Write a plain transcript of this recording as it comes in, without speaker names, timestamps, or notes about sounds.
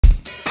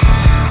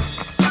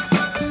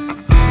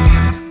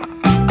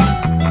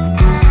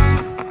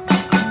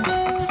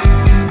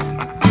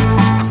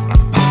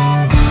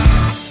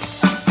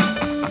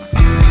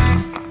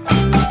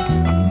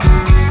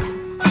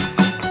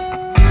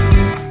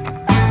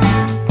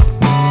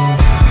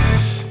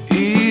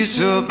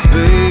up,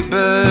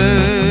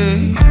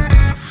 baby.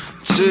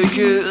 Take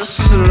it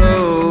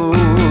slow.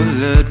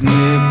 Let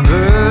me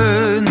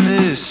burn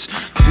this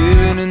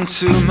feeling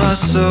into my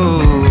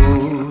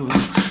soul.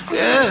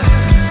 Yeah,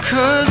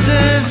 'cause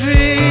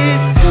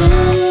everything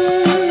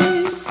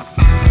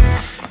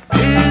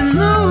in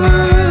the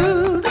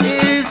world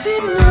is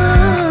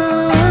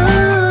enough.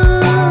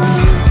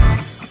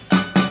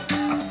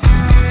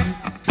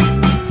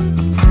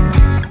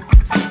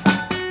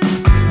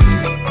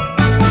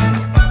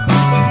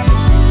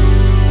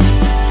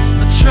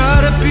 I try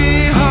to be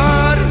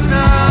hard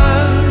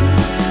enough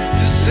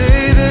to say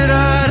that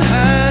I'd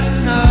had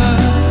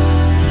enough,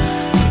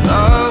 but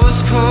I was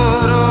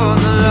caught on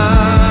the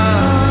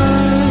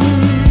line.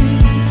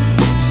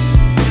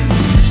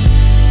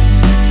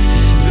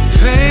 The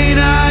pain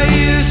I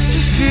used to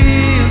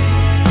feel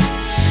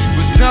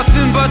was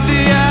nothing but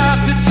the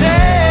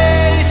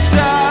aftertaste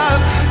of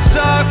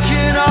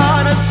sucking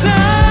on a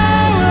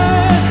sour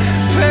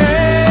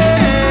pill.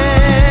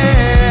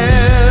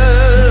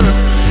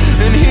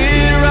 And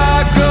here I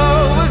go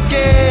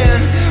again,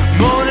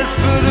 mourning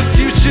for the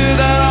future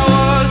that I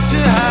was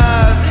to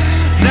have.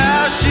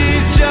 Now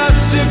she's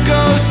just a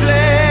ghost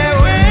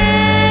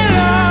laying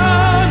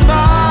on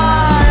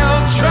my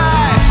old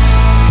track.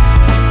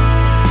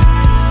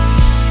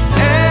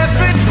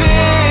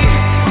 Everything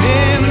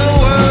in the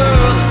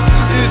world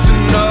is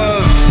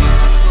enough.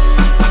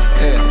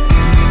 Yeah.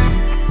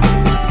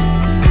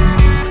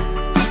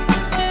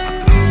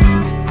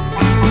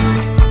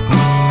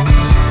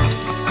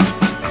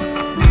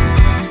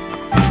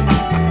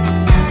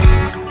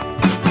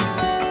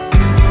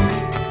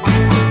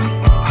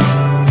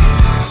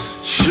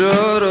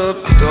 Shut up,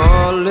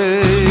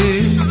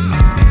 darling.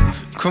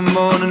 Come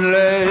on and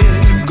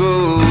let go.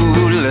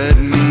 Let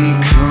me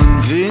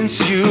convince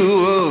you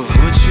of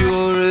what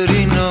you're